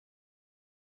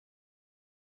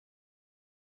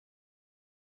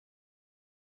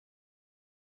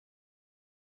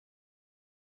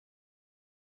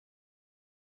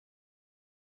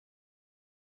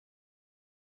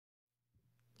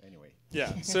anyway.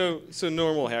 Yeah, so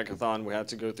normal hackathon, we had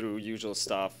to go through usual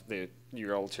stuff, the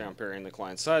URL tampering, the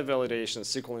client-side validation,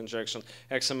 SQL injection,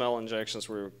 XML injections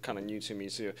were kind of new to me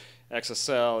too.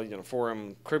 XSL,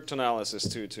 forum cryptanalysis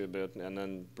to a bit, and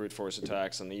then brute force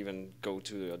attacks, and even go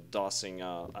to DOSing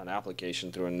an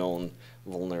application through a known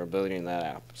vulnerability in that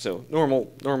app. So normal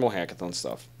hackathon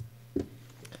stuff.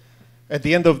 At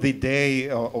the end of the day,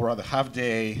 or rather half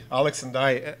day, Alex and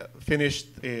I finished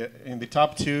in the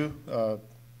top 2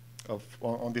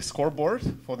 on the scoreboard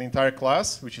for the entire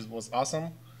class, which was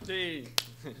awesome. Hey.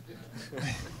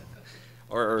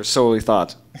 or so we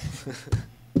thought.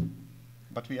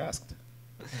 But we asked.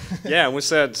 Yeah, we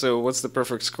said, so what's the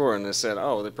perfect score? And they said,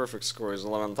 oh, the perfect score is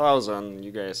 11,000.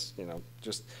 You guys,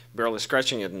 just barely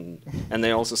scratching it. And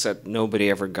they also said nobody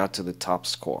ever got to the top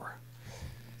score.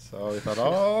 So we thought,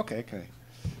 oh, okay.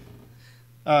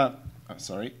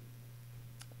 Sorry.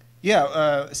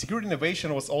 Yeah, Security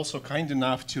Innovation was also kind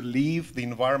enough to leave the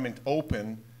environment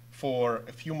open for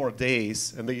a few more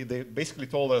days. And they basically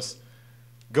told us,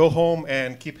 go home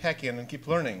and keep hacking and keep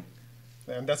learning.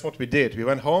 And that's what we did. We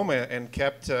went home and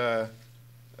kept finding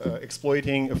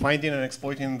and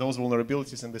exploiting those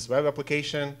vulnerabilities in this web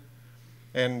application.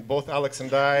 And both Alex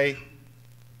and I,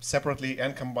 separately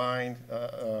and combined,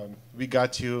 we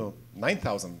got to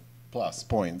 9,000 plus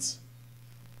points.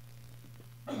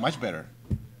 Much better.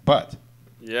 But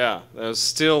yeah, we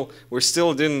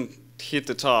still didn't hit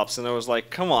the tops, and I was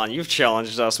like, come on, you've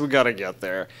challenged us, we gotta get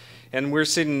there. And we're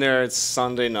sitting there, it's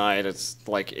Sunday night, it's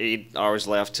like 8 hours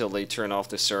left till they turn off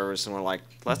the servers, and we're like,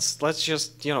 let's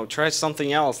just, try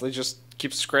something else. Let's just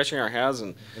keep scratching our heads.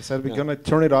 And they said we're gonna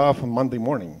turn it off on Monday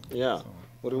morning. Yeah, so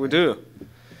what do we do?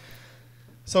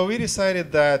 So we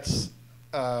decided that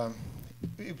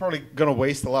we're probably gonna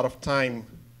waste a lot of time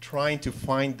trying to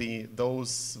find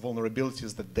those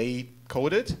vulnerabilities that they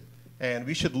coded, and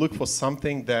we should look for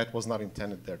something that was not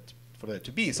intended for there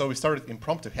to be. So we started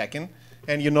impromptu hacking,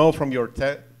 and from your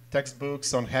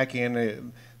textbooks on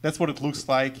hacking, that's what it looks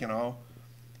like,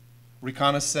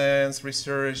 reconnaissance,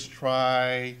 research,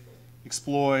 try,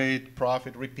 exploit,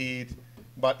 profit, repeat.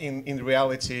 But in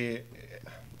reality,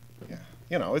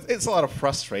 it's a lot of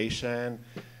frustration,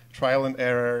 trial and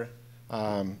error,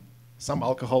 some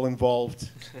alcohol involved,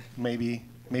 maybe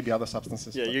other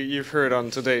substances. Yeah, you've heard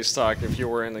on today's talk, if you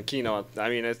were in the keynote, I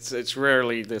mean, it's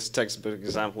rarely this textbook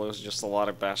example. It was just a lot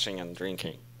of bashing and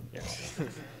drinking. Yes.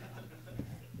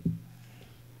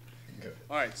 Good.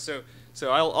 All right, so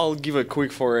I'll give a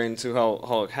quick foray into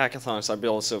how hackathons are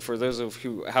built. So for those of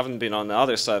you who haven't been on the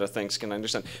other side of things can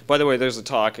understand. By the way, there's a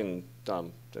talk in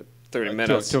 30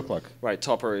 minutes. 2 o'clock. Right,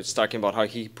 Topper is talking about how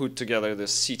he put together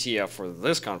this CTF for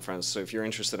this conference. So if you're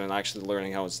interested in actually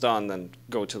learning how it's done, then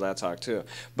go to that talk too.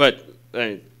 But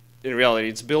in reality,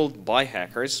 it's built by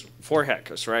hackers for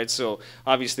hackers, right? So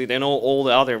obviously they know all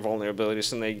the other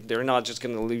vulnerabilities, and they're not just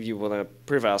going to leave you with a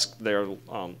privask.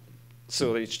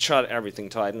 So they shut everything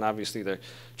tight, and obviously the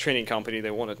training company,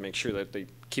 they wanted to make sure that they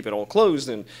keep it all closed.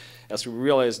 And as we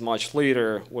realized much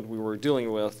later, what we were dealing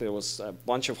with, there was a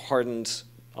bunch of hardened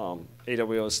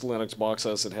AWS Linux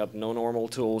boxes that had no normal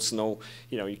tools,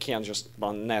 you can't just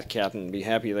run Netcat and be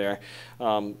happy there.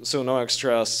 So no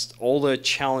extras, all the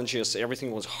challenges,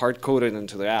 everything was hard-coded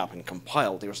into the app and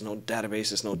compiled. There was no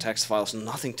databases, no text files,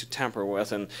 nothing to tamper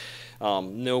with, and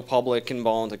no public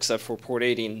inbound except for port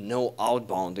 80, no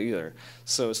outbound either.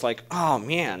 So it's like, oh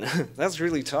man, that's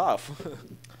really tough.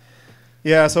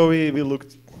 Yeah, so we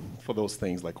looked for those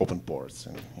things like open ports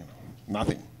and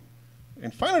nothing.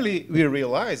 And finally, we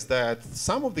realized that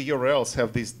some of the URLs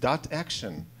have this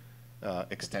 .action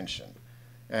extension.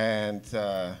 And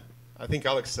I think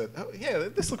Alex said, oh, yeah,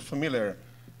 this looks familiar.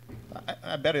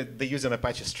 I bet they use an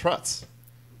Apache Struts.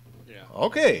 Yeah.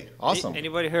 OK, awesome.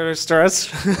 Anybody heard of Struts?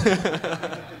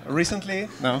 Recently?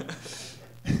 No.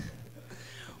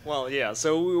 Well, yeah,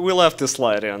 so we left the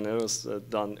slide in. It was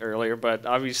done earlier. But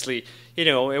obviously,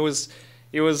 it was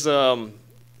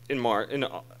in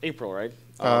April, right?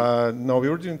 No, we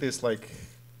were doing this like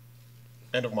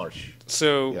end of March.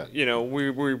 So, yeah.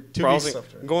 We're browsing,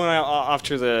 going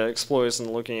after the exploits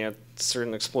and looking at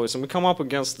certain exploits, and we come up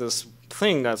against this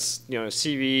thing that's,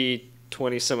 CV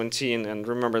 2017, and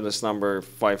remember this number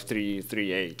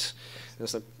 5338.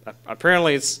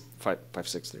 Apparently it's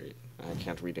 5638. I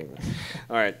can't read English.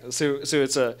 All right, so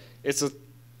it's a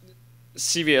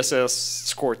CVSS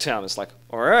score 10. It's like,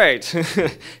 all right,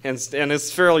 and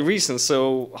it's fairly recent.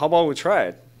 So how about we try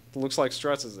it? It looks like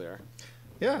Struts is there.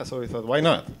 Yeah, so we thought, why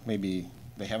not? Maybe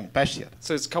they haven't patched yet.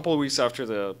 So it's a couple of weeks after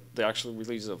the actual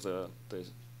release of the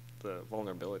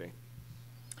vulnerability.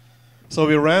 So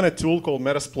we ran a tool called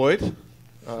Metasploit.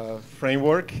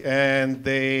 framework, and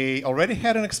they already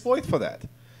had an exploit for that.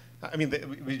 I mean,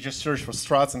 we just searched for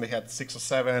struts, and they had 6 or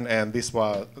 7, and this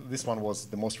one was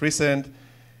the most recent.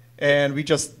 And we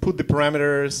just put the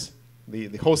parameters,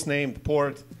 the host name, the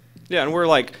port. Yeah, and we're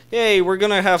like, hey, we're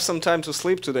going to have some time to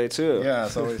sleep today, too. Yeah,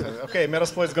 so we said, OK,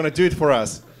 Metasploit is going to do it for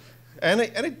us. And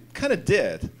it kind of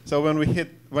did. So when we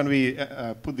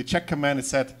put the check command, it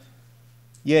said,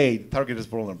 yay, target is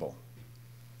vulnerable.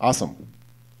 Awesome.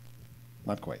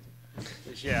 Not quite.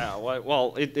 Yeah,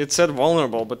 well, it said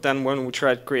vulnerable, but then when we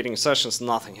tried creating sessions,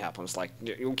 nothing happens. Like,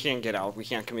 you can't get out, we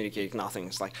can't communicate, nothing.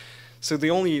 It's like, so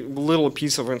the only little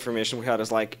piece of information we had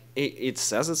is like, it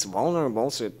says it's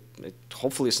vulnerable, so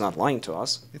hopefully it's not lying to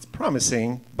us. It's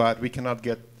promising, but we cannot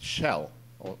get shell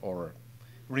or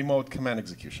remote command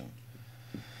execution.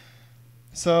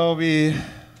 So we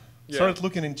started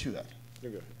looking into that.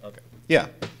 You're good. Okay. Yeah.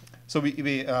 So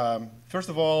we first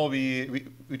of all, we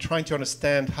trying to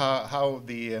understand how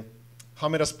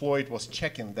Metasploit was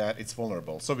checking that it's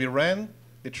vulnerable. So we ran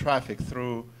the traffic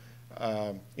through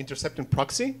intercepting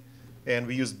proxy, and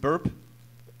we used burp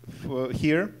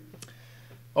here.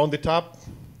 On the top,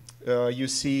 you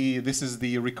see this is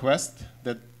the request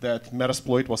that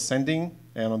Metasploit was sending,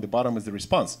 and on the bottom is the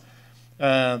response.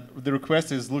 The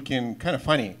request is looking kind of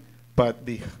funny, but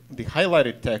the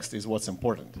highlighted text is what's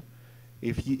important.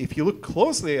 If you look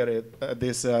closely at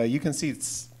this, you can see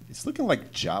it's looking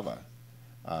like Java.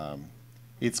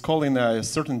 It's calling a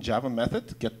certain Java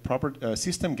method,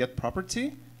 system get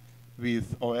property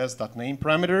with os.name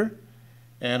parameter,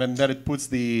 and then it puts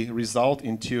the result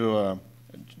into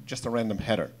just a random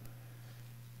header.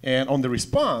 And on the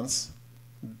response,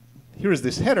 here is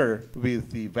this header with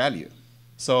the value.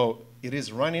 So it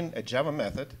is running a Java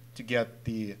method to get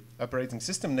the operating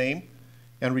system name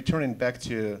and returning back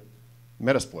to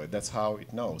Metasploit. That's how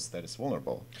it knows that it's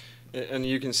vulnerable. And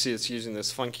you can see it's using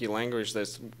this funky language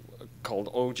that's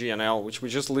called OGNL, which we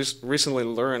just recently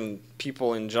learned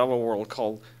people in Java world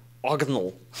called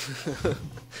ognal.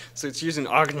 So it's using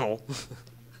ognal.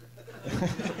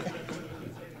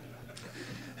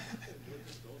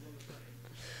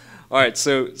 All right,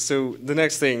 so the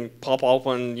next thing, pop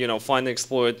open, find the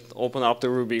exploit, open up the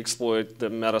Ruby exploit, the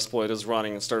Metasploit is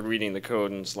running, and start reading the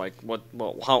code, and it's like,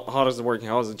 how does it work?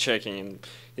 How is it checking?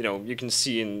 And you can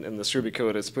see in this Ruby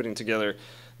code, it's putting together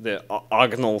the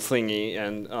ognal thingy,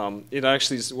 and it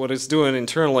actually what it's doing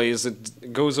internally is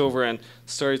it goes over and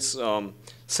starts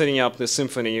setting up the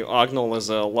Symfony. Ognal is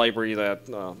a library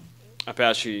that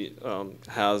Apache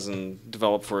has and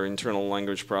developed for internal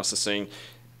language processing.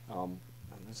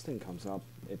 This thing comes up.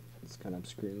 It's kind of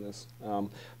obscuring this,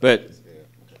 but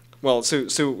well,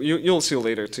 so you'll see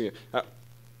later too.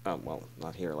 Well,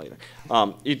 not here later.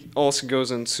 It also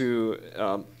goes into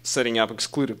setting up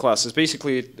excluded classes.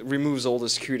 Basically, it removes all the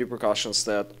security precautions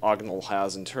that Ognal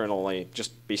has internally.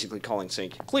 Just basically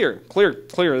saying clear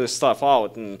this stuff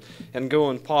out, and go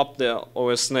and pop the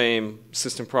OS name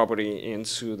system property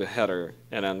into the header,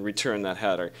 and then return that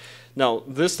header. Now,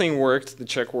 this thing worked, the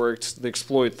check worked, the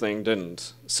exploit thing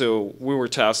didn't. So we were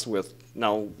tasked with,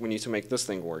 now we need to make this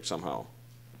thing work somehow.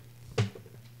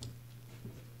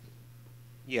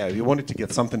 Yeah, we wanted to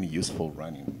get something useful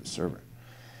running on the server.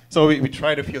 So we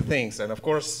tried a few things, and of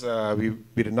course, we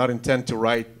did not intend to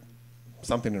write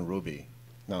something in Ruby.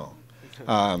 No.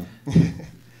 Well,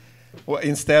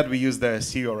 instead, we used the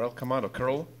curl command, or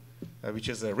curl, which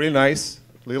is a really nice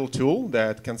little tool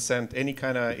that can send any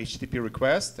kind of HTTP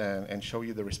request and show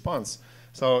you the response.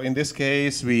 So in this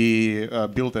case, we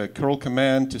built a curl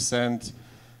command to send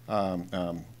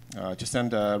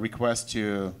a request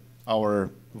to our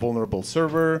vulnerable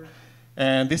server,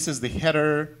 and this is the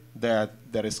header that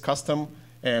is custom.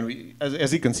 And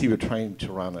as you can see, we're trying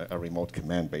to run a remote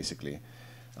command basically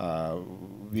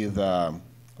with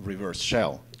reverse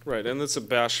shell. Right, and it's a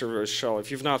bash reverse shell. If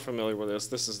you're not familiar with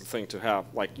this is the thing to have.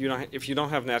 Like, if you don't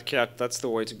have netcat, that's the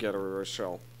way to get a reverse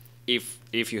shell.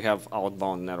 If you have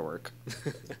outbound network.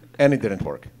 And it didn't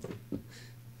work.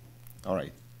 All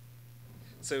right.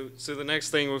 So the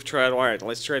next thing we've tried, all right,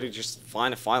 let's try to just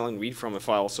find a file and read from a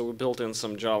file. So we built in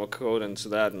some Java code into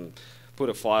that and put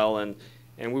a file, and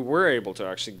we were able to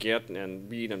actually get and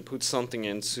read and put something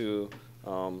into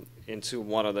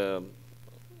one of the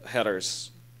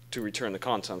headers to return the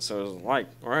content. So it was like,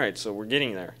 all right, so we're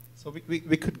getting there. So we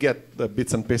could get the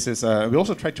bits and pieces. We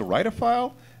also tried to write a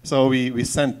file. So we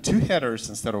sent 2 headers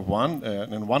instead of 1,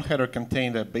 and one header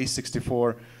contained a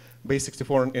base64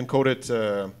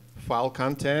 encoded file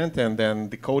content, and then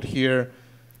the code here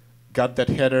got that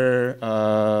header.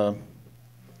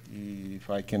 If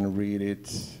I can read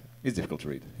it, it's difficult to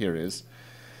read. Here it is.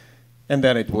 And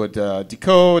then it would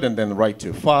decode and then write to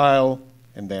a file.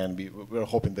 and then we were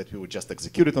hoping that we would just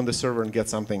execute it on the server and get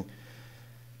something.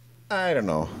 I don't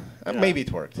know. Yeah. Maybe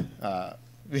it worked.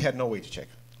 We had no way to check.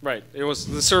 Right. It was,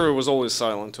 the server was always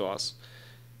silent to us.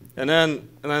 And then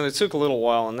it took a little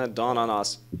while, and that dawned on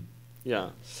us. Yeah.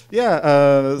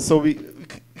 Yeah. So we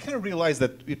kind of realized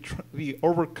that we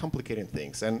overcomplicating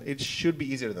things, and it should be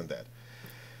easier than that.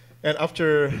 And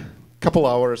after a couple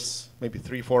hours, maybe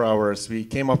 3-4 hours, we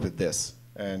came up with this.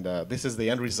 And this is the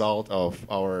end result of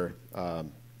our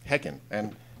hacking.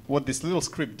 And what this little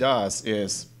script does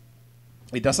is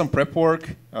it does some prep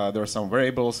work. There are some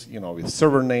variables, with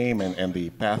server name and the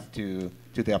path to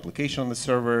the application on the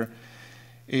server.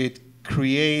 It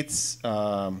creates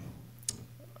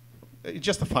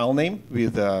just a file name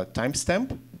with a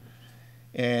timestamp,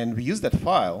 and we use that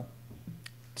file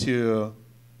to.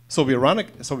 So we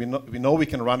know we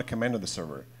can run a command on the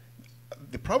server.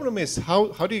 The problem is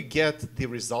how do you get the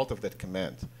result of that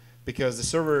command? Because the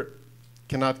server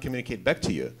cannot communicate back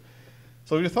to you.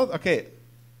 So we thought, okay,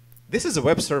 this is a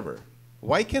web server.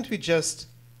 Why can't we just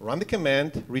run the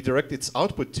command, redirect its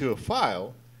output to a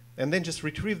file, and then just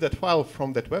retrieve that file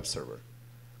from that web server?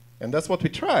 And that's what we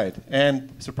tried.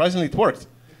 And surprisingly, it worked.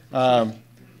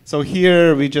 So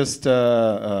here we just,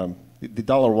 the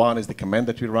 $1 is the command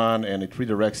that we run, and it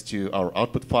redirects to our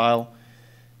output file.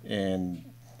 And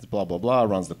blah, blah, blah,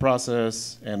 runs the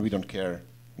process. And we don't care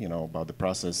about the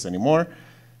process anymore.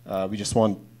 We just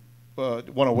want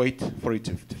to wait for it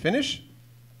to finish.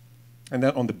 And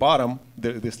then on the bottom,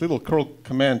 this little curl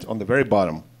command on the very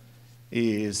bottom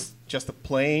is just a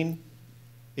plain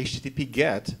HTTP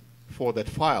GET for that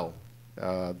file,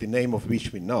 the name of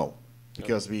which we know,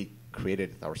 because we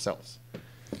created it ourselves.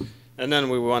 And then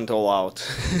we went all out.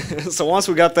 So once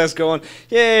we got this going,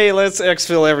 yay, let's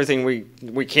exfil everything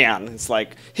we can. It's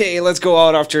like, hey, let's go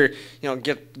out after,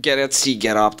 get Etsy,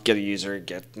 get opt, get a user,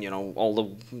 get, all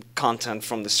the content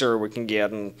from the server we can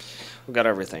get, and we got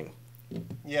everything.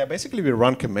 Yeah, basically we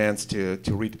run commands to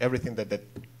read everything that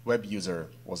web user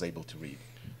was able to read.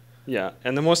 Yeah,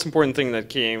 and the most important thing that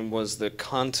came was the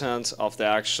content of the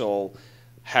actual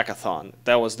hackathon.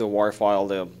 That was the WAR file,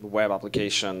 the web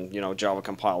application, Java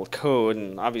compiled code.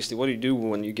 And obviously, what do you do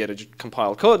when you get a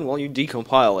compiled code? Well, you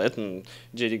decompile it, and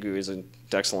JD-GUI is an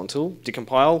excellent tool.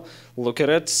 Decompile, look at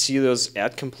it, see those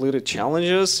add completed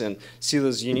challenges, and see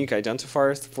those unique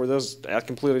identifiers for those add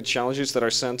completed challenges that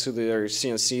are sent to their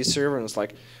CNC server. And it's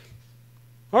like,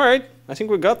 all right, I think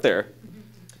we got there.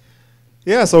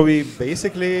 Yeah, so we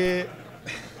basically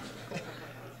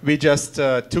we just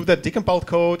took that decompiled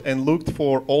code and looked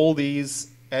for all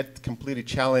these add completed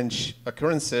challenge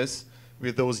occurrences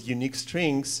with those unique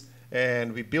strings,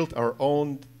 and we built our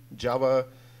own Java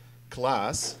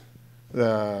class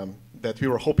that we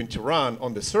were hoping to run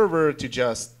on the server to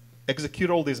just execute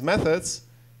all these methods.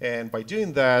 And by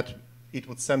doing that, it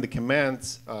would send the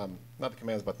commands, not the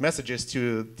commands, but messages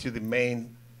to the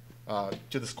main,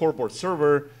 to the scoreboard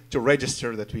server to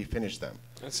register that we finished them.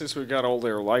 And since we got all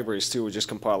their libraries too, we just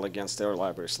compiled against their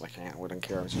libraries. Like, we don't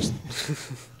care. Just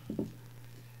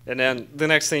And then the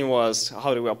next thing was,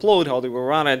 how do we upload? How do we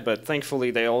run it? But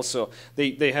thankfully, they also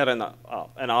they had an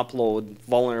upload,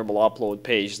 vulnerable upload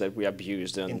page that we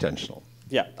abused. And intentional.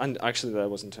 Yeah, and actually that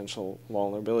was intentional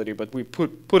vulnerability. But we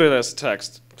put it as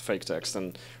text, fake text,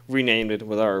 and renamed it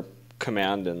with our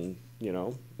command. And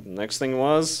the next thing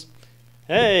was,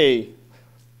 hey.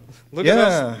 Look at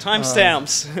those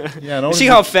timestamps. You see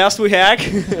how fast we hack?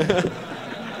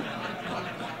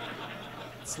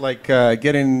 It's like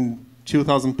getting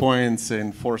 2,000 points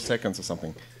in 4 seconds or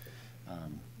something.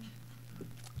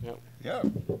 Yep. Yeah.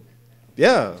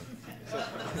 Yeah.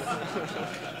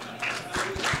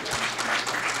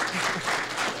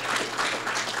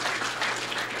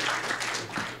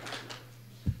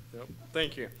 Yep.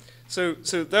 Thank you. So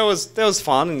that was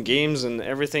fun and games and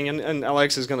everything, and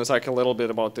Alex is going to talk a little bit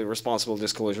about the responsible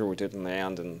disclosure we did in the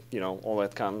end, and all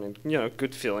that kind of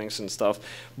good feelings and stuff.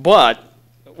 But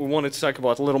we wanted to talk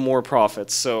about a little more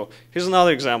profits. So here's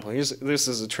another example. This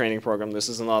is a training program. This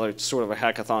is another sort of a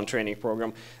hackathon training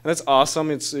program, and it's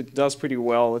awesome. It does pretty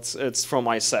well. It's from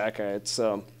ISACA. It's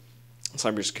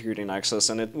cybersecurity and access,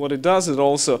 and what it does is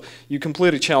also you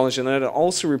complete a challenge, and then it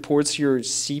also reports your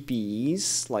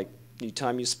CPEs, like the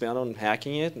time you spent on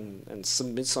hacking it, and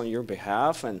submits on your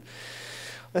behalf. And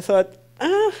I thought,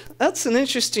 that's an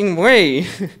interesting way.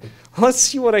 Let's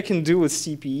see what I can do with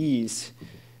CPEs.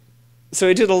 So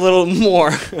I did a little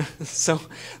more. So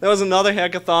that was another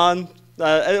hackathon.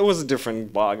 It was a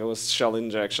different bug. It was shell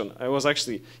injection. It was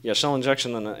actually, shell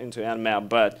injection into Nmap.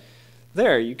 But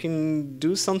there, you can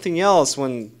do something else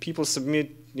when people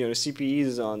submit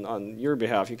CPEs on your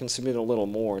behalf. You can submit a little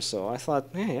more. So I thought,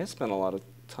 hey, I spent a lot of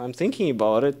time thinking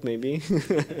about it, maybe.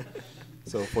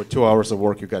 So for 2 hours of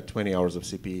work, you got 20 hours of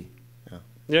CPE.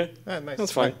 Yeah, nice.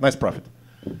 that's fine. Nice profit.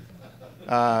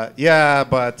 Yeah,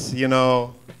 but you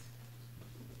know,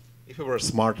 if we were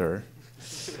smarter.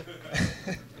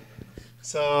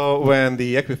 So when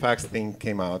the Equifax thing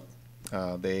came out,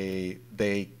 they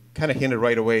kind of hinted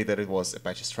right away that it was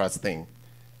Apache Struts thing.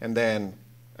 And then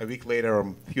a week later,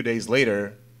 or a few days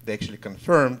later, they actually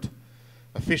confirmed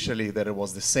officially that it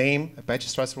was the same Apache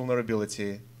Struts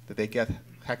vulnerability that they get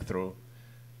hacked through,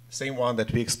 same one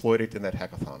that we exploited in that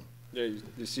hackathon. Yeah,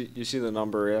 you see the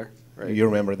number there, right? You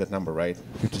remember that number, right?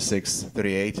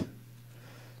 5638.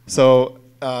 So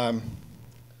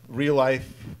real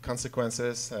life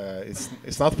consequences.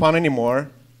 It's not fun anymore.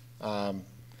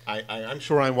 I'm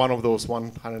sure I'm one of those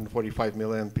 145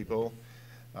 million people,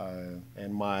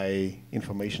 and my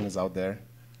information is out there.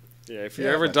 Yeah, if you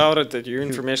ever doubted that your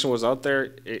information was out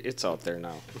there, it's out there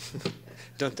now.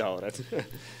 Don't doubt it.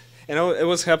 And it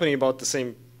was happening about the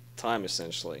same time,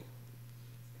 essentially.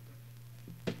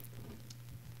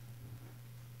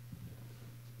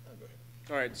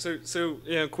 All right, so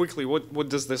yeah, quickly, what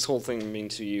does this whole thing mean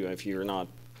to you if you're not,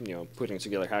 putting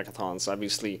together hackathons?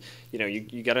 Obviously,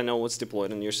 you got to know what's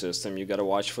deployed in your system. You got to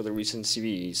watch for the recent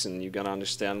CVEs, and you got to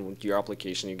understand your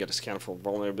application. You got to scan for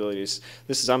vulnerabilities.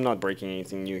 I'm not breaking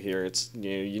anything new here. It's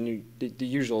you need the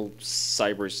usual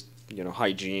cyber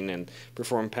hygiene and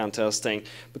perform pen testing.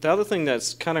 But the other thing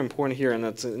that's kind of important here, and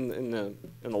that's in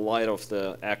the light of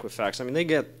the Equifax, I mean,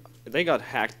 they got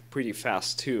hacked pretty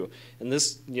fast too. And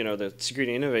this, the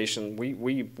security innovation,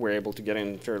 we were able to get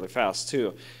in fairly fast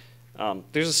too.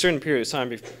 There's a certain period of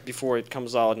time before it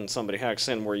comes out and somebody hacks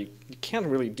in where you can't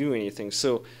really do anything.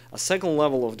 So a second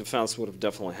level of defense would have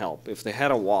definitely helped. If they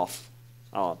had a WAF,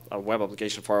 a web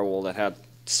application firewall that had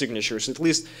signatures, at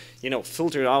least,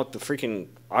 filtered out the freaking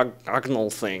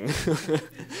Agnel thing.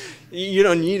 You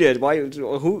don't need it. Why?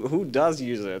 Who does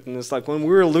use it? And it's like when we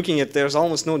were looking at, there's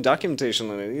almost no documentation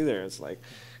on it either. It's like,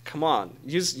 come on,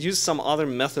 use some other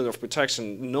method of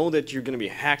protection. Know that you're going to be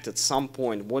hacked at some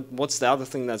point. What's the other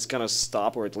thing that's going to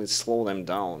stop or at least slow them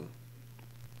down?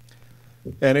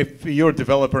 And if you're a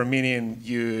developer, meaning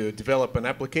you develop an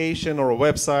application or a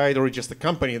website or just a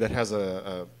company that has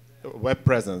a web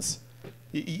presence,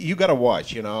 you gotta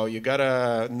watch, you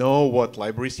gotta know what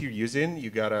libraries you're using. You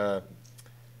gotta,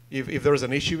 if there's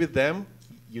an issue with them,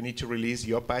 you need to release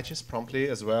your patches promptly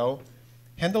as well.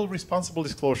 Handle responsible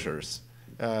disclosures,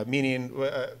 meaning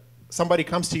somebody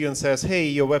comes to you and says, hey,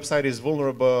 your website is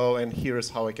vulnerable and here's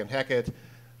how I can hack it.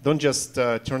 Don't just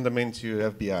turn them into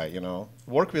FBI,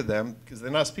 Work with them, because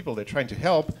they're nice people, they're trying to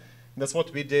help. And that's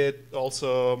what we did.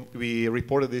 Also, we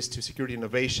reported this to Security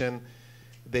Innovation.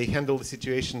 They handled the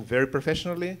situation very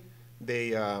professionally.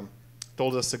 They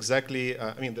told us exactly,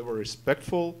 they were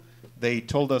respectful. They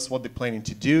told us what they're planning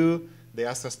to do. They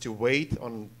asked us to wait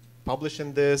on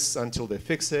publishing this until they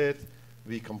fix it.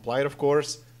 We complied, of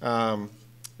course. And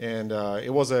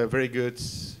it was a very good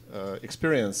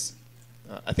experience.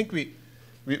 I think we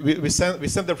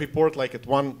sent the report like at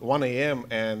 1 a.m.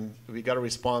 and we got a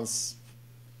response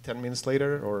 10 minutes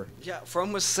later, or? Yeah,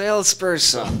 from a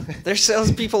salesperson. Their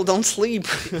salespeople don't sleep.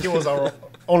 He was our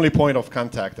only point of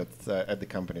contact at the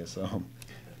company, so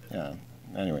yeah,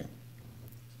 anyway.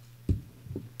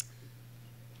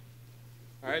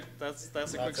 All right, that's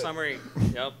a quick summary.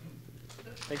 Yep.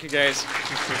 Thank you, guys.